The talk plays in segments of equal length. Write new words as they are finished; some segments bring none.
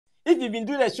If you've been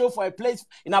doing a show for a place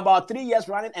in about 3 years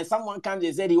running and someone comes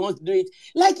and said he wants to do it,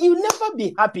 like, you'll never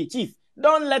be happy, Chief.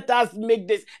 Don't let us make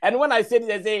this. And when I say this,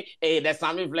 they say, hey, there's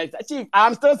Sammy Flex. Chief,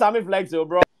 I'm still Sammy Flex,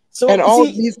 bro. So, and all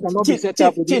see, these cannot be Chief, set Chief,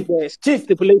 up within Chief, the Chief,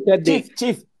 stipulated day.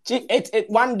 Chief,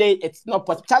 one day it's not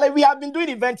possible. Charlie, we have been doing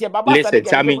events here. Baba Listen,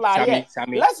 Sadiq and people are here.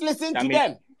 Sammy, Let's listen to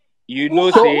them. You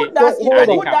know, Who does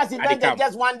event Adikam.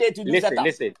 just one day to do setup?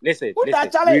 Listen. Who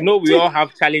that, Charlie? We know we all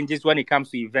have challenges when it comes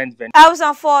to events. I was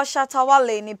on for Shatta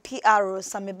Wale ni PRO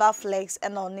Samiba Flex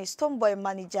and on the Stonebwoy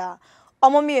manager.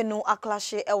 Omomienu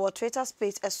aklashe ewo Twitter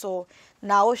space eso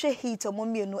na wo hwe hit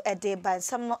omomienu e dey by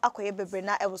some no akoye bebre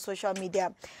na ewo social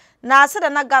media. Na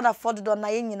said na Ghana for do na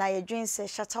ye nyina ye dwen say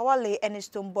Shatta Wale and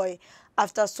Stonebwoy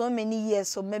after so many years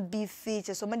so maybe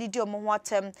feature so many di omo ho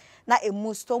atem na emu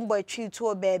Stonebwoy twi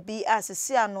to baby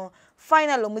asese ano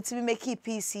final omutibi make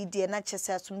PC de na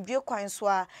chese asomdwe kwan so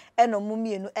a eno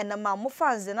mumienu enama mo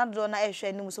fans de na do na ehwe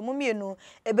anim so mumienu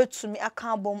ebetumi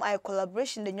aka bom I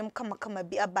collaboration de nyom kama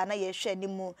bi aba na ye hwe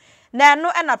anim na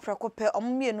eno ena prekope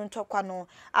omumienu ntokwa no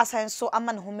asan so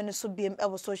ama ne homene so biem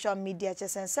ewo social media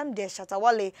chesensem de Shatta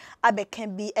Wale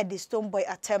abekan bi e de Stonebwoy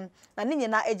atem na ne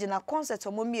nyina egina concert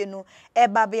omumienu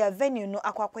eba be venue no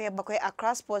akwakoye bakoye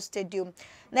Accra Sports Stadium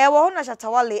na ewo ho na Shatta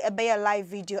Wale ebe ye live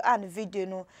video and video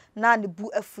no na ne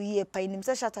bu afuye pa nim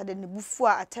se Shatta de ne bufu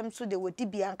a atem so de wodi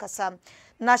bi ankasa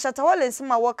na Shatta Wale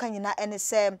nsema woka nyina ene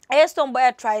se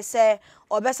Stonebwoy try se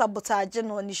obesabotage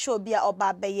no ni show bia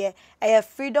oba beye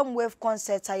Freedom Wave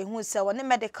concert I hu se woni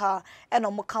medical and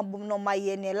omoka bum no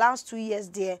maye ne last 2 years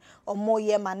there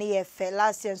omoye mane ye fe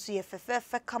last year so ye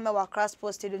fe come wa Accra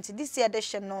Sports Stadium this year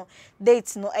edition no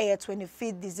date no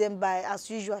 25th December as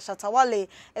usual Shatta Wale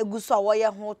eguso awoye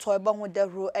ho to eba ho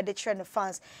dahuro e de trend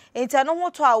fans enti no ho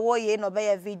to awoye no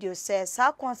be video say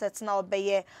sa concert na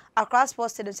obeye Accra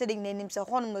Sports Stadium say nanim se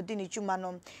honum no di ni juma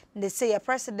no they say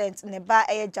president ne ba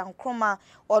Jankroma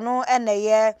ono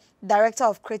eneye Director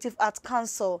of Creative Arts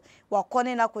Council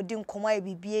wakone na kodi nkoma e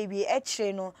bibie bi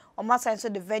ekire no omasan so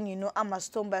the venue no ama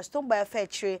Stonebwoy fa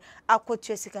ekire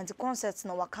akotu second concert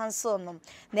no wa cancel no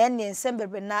na enne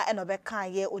nsembebe na enobeka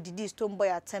ye odidi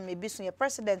Stonebwoy atem ebiso ye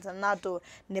president nado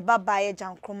ne baba ye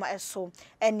Jankroma eso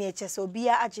enne echese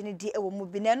obia agene di ewo mu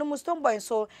bi na no Stonebwoy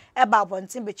so eba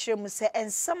abonten be kire mu se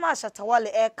ensema Shatta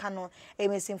Wale e ka no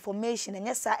misinformation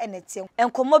enye sa enetie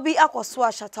enkomo bi akoso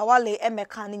a Shatta Wale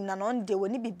emeka ni na no de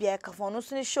woni bibia ka fo no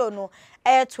so ni show no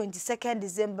 22nd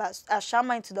December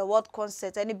Ashama into the World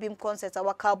concert any beam concert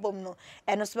our album no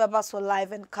eno so beba so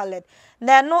live and colored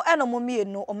na no eno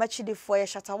momienu omachidi for ye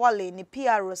Shatta Wale ni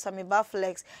PRO Samiba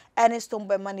Flex any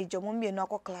Stonebwoy manager momienu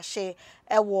akoklashe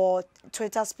ewo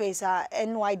Twitter space a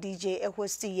NYDJ e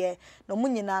host ye no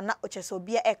munyina na ochese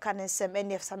obia e ka nsem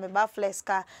NF Samiba Flex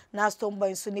ka na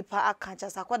Stonebwoy so nipa aka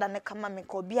chasa kwada ne kama me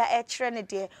ko obia e kire ne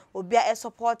de obia e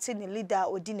supporting the leader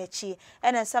odinachi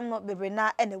ene sam no bebre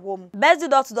na ene wom best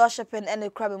do shipping ene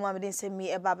crab mo amedin se mi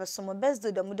e baba so mo best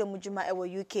do mu juma e wo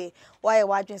UK why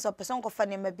wadwen so person ko fa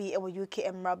ne ma bi e wo UK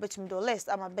emra betumi do list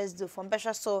ama best do from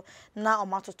besha so na o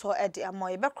matoto e de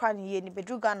ama e be kra ne ye ni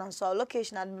bedruga na so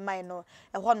location and mine no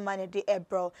e hon man de e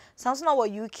bro samson na wo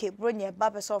UK bro nye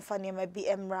baba so fa ne ma bi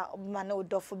emra ma na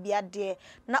odofo bi ade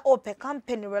na open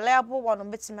company reliable one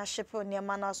betumi ship ne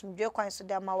ma na so dwe kwan so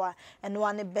de ama wa ene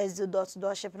one best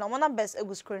do ship na one best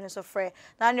egu screen so free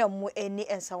na ne mu eni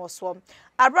ensa wo so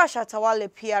abra Shatta Wale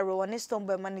PRO one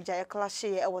Stonebwoy manager e clash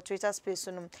ye e Twitter space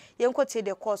no yenkote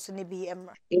the course ni bi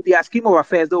emra In their scheme of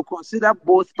affairs, they'll consider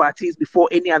both parties before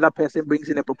any other person brings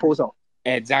in a proposal.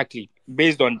 Exactly.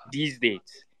 Based on these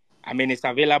dates. I mean, it's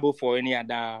available for any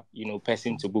other,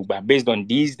 person to book, but based on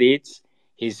these dates,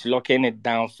 he's locking it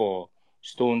down for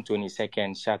Stone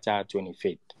 22nd, Shatta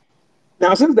 25th.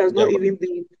 Now, since there's not even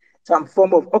been some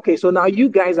form of, okay, so now you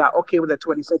guys are okay with the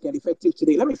 22nd effective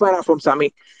today. Let me find out from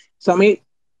Sammy. Sammy,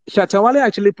 Shatta Wale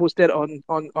actually posted on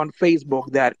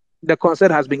Facebook that the concert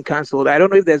has been cancelled. I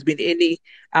don't know if there's been any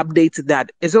update to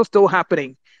that. Is it still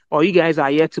happening? Or you guys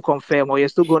are yet to confirm, or you're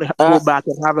still going to go back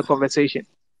and have a conversation?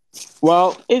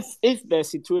 Well, if the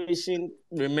situation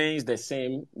remains the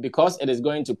same, because it is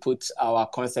going to put our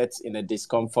concerts in a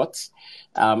discomfort,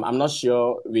 I'm not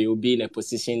sure we will be in a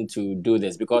position to do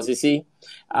this. Because you see,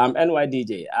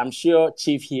 NYDJ, I'm sure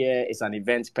Chief here is an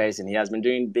event person. He has been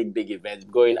doing big events,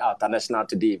 going out international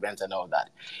to do events and all that.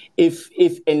 If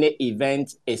any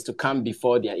event is to come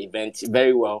before their event,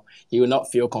 very well, he will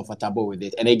not feel comfortable with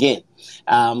it. And again,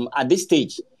 at this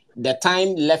stage, the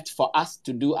time left for us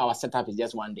to do our setup is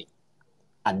just one day.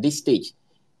 At this stage,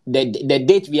 the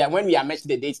date when we are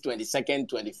mentioning the dates 22nd,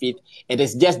 25th, it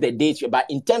is just the date. But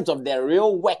in terms of the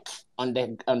real work on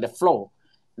the floor,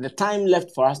 the time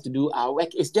left for us to do our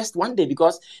work is just one day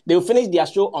because they will finish their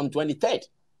show on 23rd.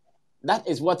 That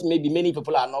is what maybe many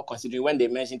people are not considering when they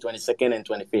mention 22nd and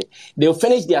 25th. They'll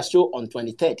finish their show on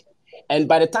 23rd. And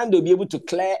by the time they'll be able to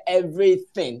clear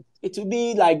everything, it will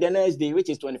be like the next day, which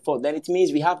is 24th. Then it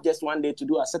means we have just one day to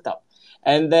do our setup.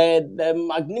 And the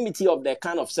magnanimity of the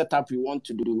kind of setup we want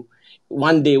to do,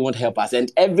 one day won't help us.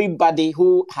 And everybody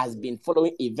who has been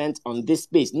following events on this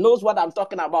space knows what I'm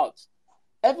talking about.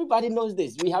 Everybody knows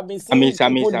this. We have been seeing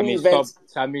Sammy, events.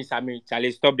 Charlie,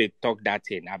 stop the talk that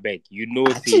thing. I beg. You know,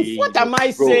 Chief, what am I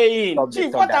saying?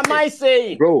 Chief, what am I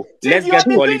saying? Bro, Chief, you have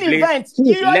been doing events.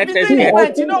 You have been doing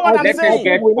events. You know what I'm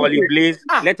saying?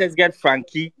 Let us get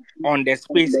Frankie on the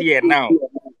space here now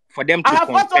for them to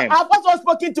confirm. I have also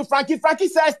spoken to Frankie. Frankie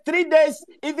says 3 days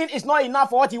even is not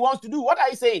enough for what he wants to do. What are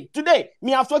you saying? Today,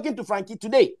 I've spoken to Frankie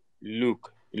today.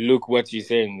 Look what you're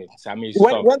saying, Sammy.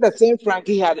 When the same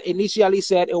Frankie had initially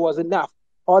said it was enough,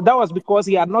 or that was because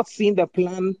he had not seen the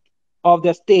plan of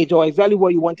the stage or exactly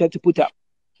what he wanted to put up.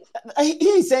 He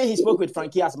is saying he spoke with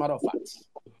Frankie, as a matter of fact.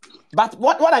 But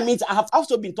what I mean is I have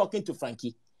also been talking to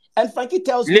Frankie, and Frankie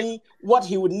tells me what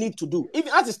he would need to do.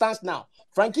 Even as it stands now,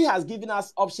 Frankie has given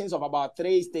us options of about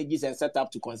 3 stages and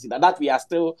setup to consider that we are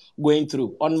still going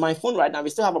through. On my phone right now, we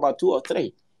still have about 2 or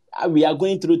 3. We are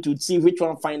going through to see which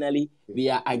one finally we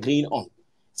are agreeing on.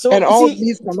 So, and all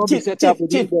these cannot be set up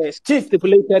within the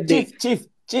stipulated day. Chief,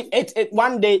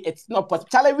 one day it's not possible.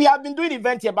 Charlie, we have been doing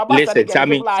events here, but listen,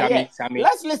 Sammy,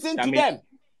 let's listen to them.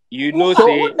 You know,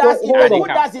 who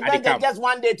does event just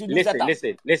one day to do setup?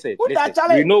 Listen.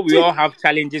 We know we all have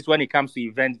challenges when it comes to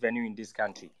event venue in this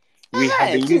country. We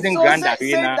have been using Grand Arena.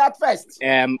 Say that first.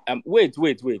 Wait.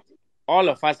 All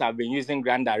of us have been using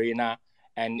Grand Arena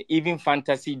and even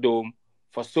Fantasy Dome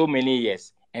for so many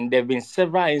years. And there have been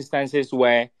several instances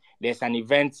where there's an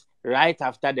event right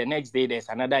after the next day, there's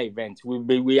another event.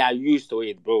 We are used to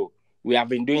it, bro. We have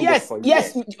been doing this for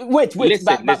years. Wait.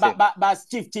 Listen. But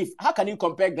Chief, how can you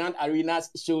compare Grand Arena's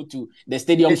show to the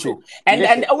stadium show?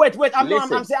 And wait.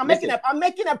 I'm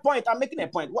making a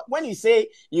point. When you say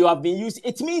you have been used,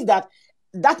 it means that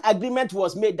agreement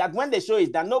was made that when the show is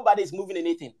done, nobody's moving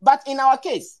anything. But in our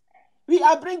case, we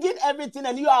are bringing everything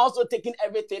and you are also taking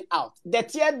everything out. The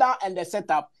tear down and the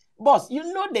setup. Boss,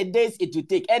 you know the days it will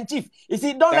take. And Chief, you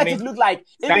see, don't let it look like,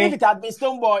 even if it had been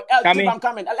Stonebwoy, Chief, I'm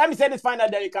coming. Let me say this final,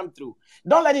 then you come through.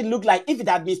 Don't let it look like if it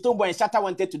had been Stonebwoy and Shatta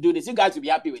wanted to do this, you guys will be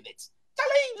happy with it.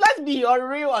 Let's be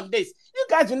real on this. You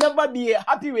guys will never be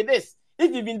happy with this.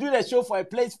 If you've been doing a show for a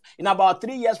place in about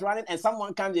 3 years running and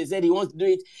someone comes and said he wants to do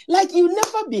it, like, you'll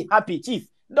never be happy, Chief.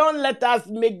 Don't let us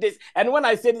make this. And when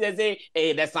I say this, they say,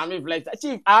 hey, there's Sammy Flex.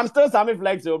 Chief, I'm still Sammy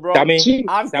Flex, bro. I'm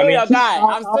still your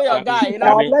guy. You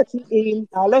know?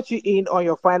 I'll let you in on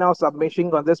your final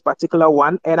submission on this particular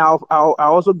one. And I'll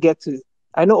also get to,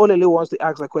 I know Olele wants to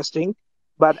ask a question,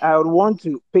 but I would want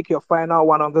to pick your final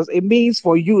one on this. It means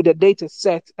for you, the date is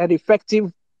set and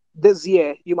effective this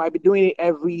year. You might be doing it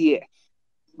every year.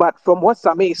 But from what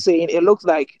Sammy is saying, it looks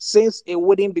like since it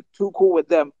wouldn't be too cool with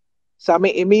them, Sammy,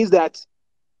 it means that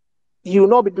you will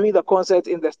not be doing the concert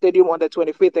in the stadium on the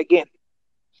 25th again.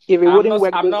 If it wouldn't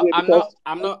work, I'm not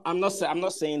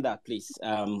saying that. Please,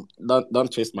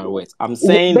 don't twist my words. I'm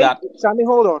saying that. Sammy,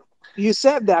 hold on. You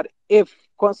said that if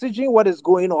considering what is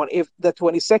going on, if the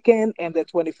 22nd and the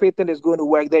 25th is going to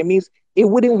work, that means it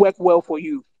wouldn't work well for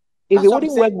you. If it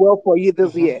wouldn't work well for you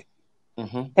this year,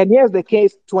 and here's the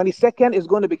case: 22nd is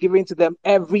going to be given to them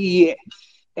every year.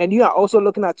 And you are also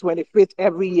looking at 25th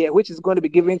every year, which is going to be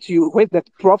given to you, which the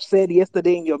prof said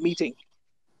yesterday in your meeting.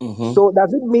 So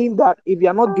does it mean that if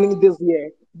you're not doing it this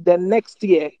year, the next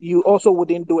year you also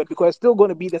wouldn't do it because it's still going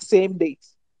to be the same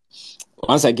dates?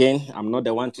 Once again, I'm not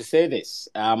the one to say this.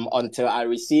 Until I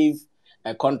receive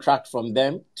a contract from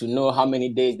them to know how many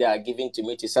days they are giving to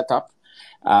me to set up,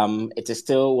 it is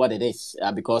still what it is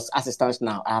because as it stands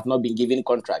now, I have not been given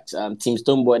contracts. Team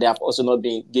Stonebwoy, they have also not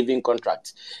been given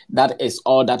contracts. That is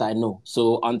all that I know.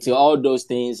 So until all those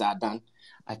things are done,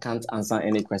 I can't answer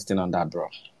any question on that, bro.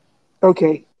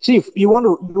 Okay, Chief, you want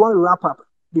to wrap up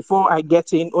before I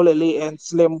get in Olele and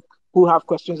Slim who have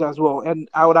questions as well, and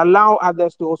I would allow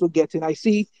others to also get in. I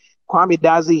see Kwame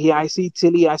Dazi here. I see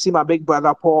Tilly. I see my big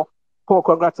brother Paul. Paul,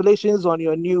 congratulations on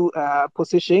your new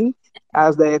position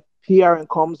as the PR and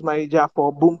comms manager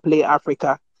for Boom Play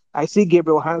Africa. I see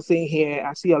Gabriel Hansen here.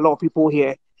 I see a lot of people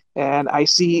here. And I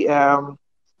see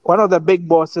one of the big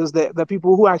bosses, the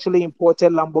people who actually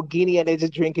imported Lamborghini energy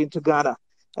drink into Ghana.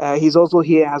 He's also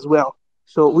here as well.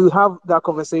 So we'll have that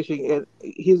conversation.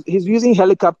 He's using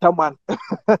helicopter man,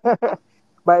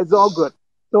 but it's all good.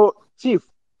 So, Chief,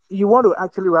 you want to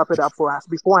actually wrap it up for us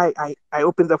before I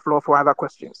open the floor for other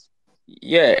questions?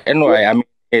 Yeah, anyway, I mean,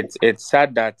 it's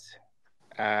sad that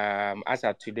as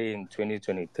of today in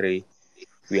 2023,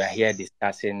 we are here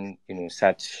discussing,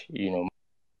 such, I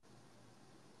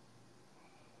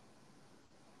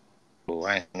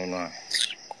don't know.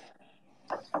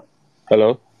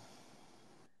 Hello?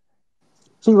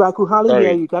 See, I could hardly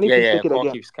hear you. Can you please Yeah, take it call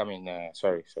again? keeps coming.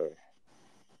 Sorry.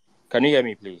 Can you hear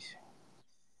me, please?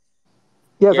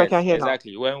 Yes, I can hear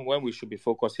exactly. Now. When we should be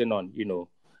focusing on,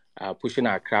 pushing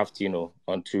our craft,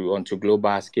 onto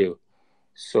global scale.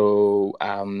 So,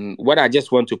 what I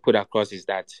just want to put across is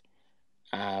that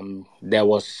there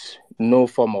was no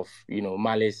form of,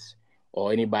 malice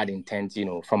or any bad intent,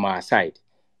 from our side.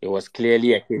 It was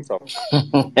clearly a case of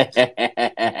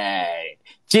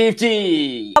Chief.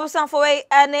 Abusanfo we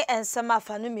ene ensema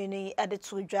afa no mienu yi ede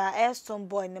to dwa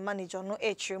Stonebwoy ne manager no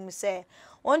echirem se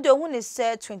on de hu ne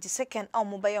se 22nd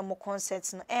omo baye omo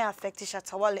concert no affect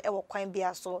Shatta Wale e wo kwan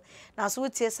bia so na so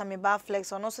tie Sameba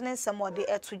Flex ono so ne nsema ode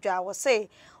eto dwa wo say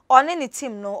on any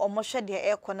team no omo hwe de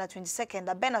e kona 22nd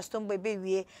da ben Stonebwoy be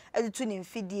wie edutu ne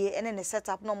mfidie ene ne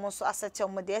setup no omo so asset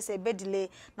omo de se be delay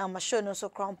na ma show no so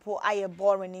crampo aye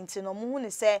boring nti no omo hu ne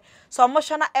se so omo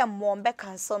hwe na emmo be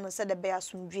cancel no se de be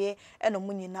asundwe eno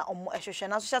munyina omo ehwehwe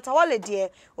na so Shatta Wale de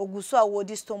oguso a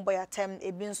wodi Stonebwoy atem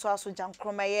ebi nso aso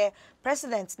jankroma ye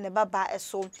president ne baba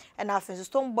eso na afenso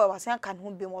Stonebwoy wasan kan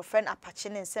ho bi mo friend apache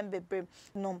ne nsem bebre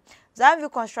no Zion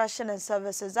Construction and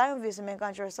Services Zion View men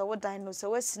country so what dino so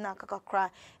we sina kakakra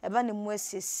eba ne mu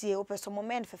asiesie opeso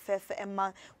moment fefefe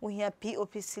ema wo hia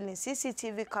POP ceiling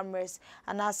CCTV cameras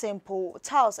and simple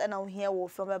tiles and wo hia wo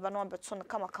film eba no beto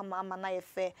no kama ama na ye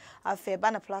fe afa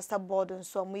eba na plaster board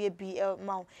nso mo ye bi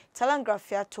ma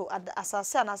telegraphy to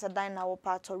asase and as a dino wo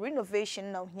part of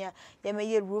renovation na wo hia ye me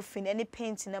ye roofing any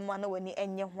painting ema na wani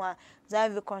enye ho a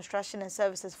Zion Construction and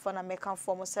Services for na make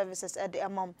formal services at the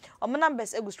amount omo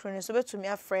numbers egu screen so betumi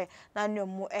afre na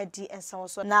nyomu edi ensan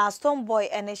so na Stonebwoy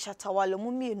ene Shatta Wale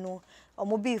mu mienu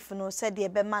omo beef no said de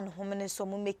be man ho ne so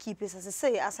mu make keep as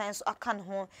say asan so aka ne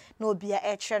ho na obi a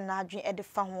ekire na adwen ede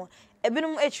fa ho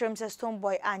ebinum ekirem se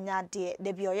Stonebwoy anya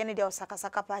de bia oye ne de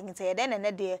osakasaka parking say de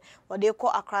ne de wode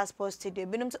call Accra Sports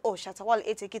Stadium ebinum oh Shatta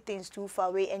Wale take things too far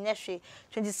away enye hwe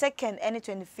 22nd any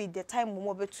 25th the time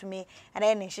mo betumi and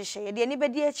ene hye de ni be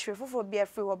de ekire foforo bia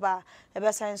free wo ba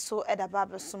ebe san so eda ba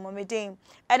beso mo medin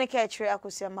ene ka ekire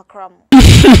akosia makram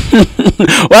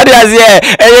what is here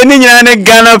e ni nyina ne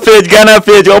Ghana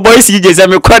page oh boy CJ say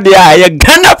me kwade a ye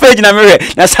Ghana page na me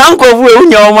hwe na sankofu e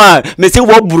unya o ma me se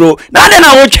wo buro na de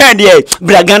na wo twen de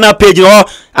bra Ghana page oh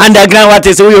underground what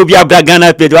is we obi bra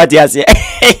Ghana page what is here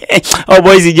oh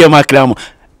boy CJ makram.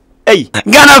 Hey,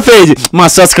 Ghana page, ma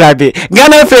subscribe.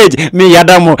 Ghana page, me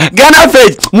yadamo. Ghana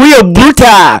page, we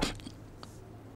brutal.